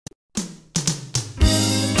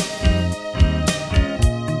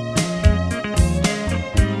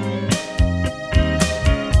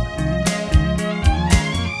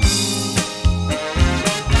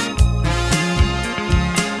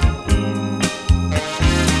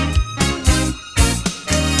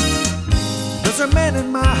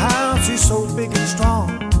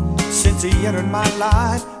he entered my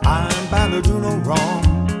life, I'm bound to do no wrong.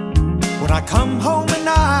 When I come home at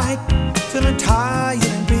night, feeling tired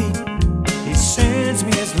and beat, he sends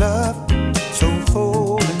me his love, so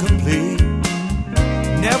full and complete.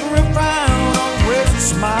 Never a frown, always a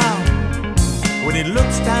smile, when he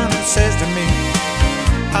looks down and says to me,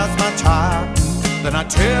 how's my child? Then I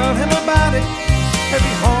tell him about it,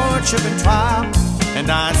 every hardship and trial, and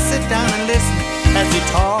I sit down and listen as he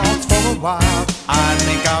talks for a while. I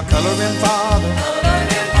think I'll color him father,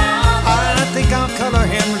 I think I'll color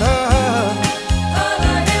him love,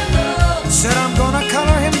 said I'm gonna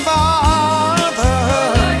color him father,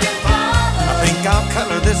 I think I'll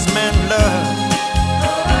color this man love.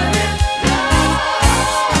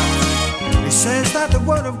 He says that the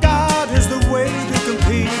word of God is the way to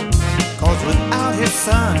compete, 'cause without his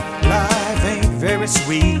son, life ain't very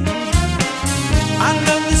sweet. I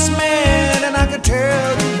love this man and I can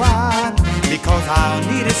tell you why, because I'll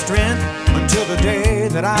need his strength until the day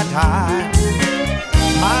that I die.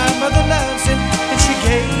 My mother loves him and she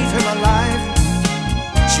gave him a life.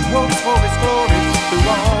 She works for his glory through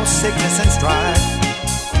all sickness and strife.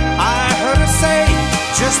 I heard her say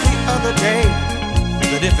just the other day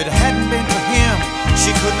that if it hadn't been for him,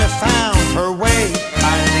 she couldn't have found her way.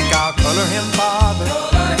 I think I'll color him father,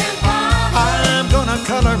 I'm gonna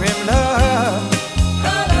color him love,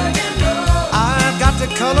 I've got to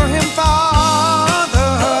color him father,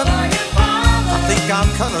 I think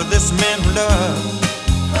I'll color this man love.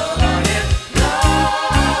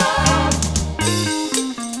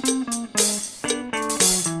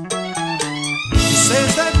 He says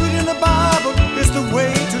that reading the Bible is the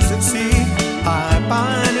way to succeed. I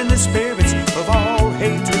bind in the spirits of all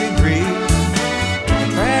hatred and greed.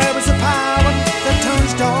 Prayer is a power that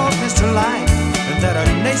turns darkness to light, and that a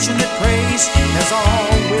nation that prays has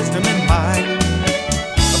all wisdom and might.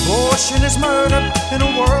 Abortion is murder in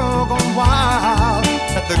a world gone wild,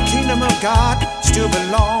 that the kingdom of God still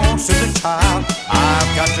belongs to the child.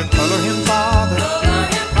 I've got to color him father,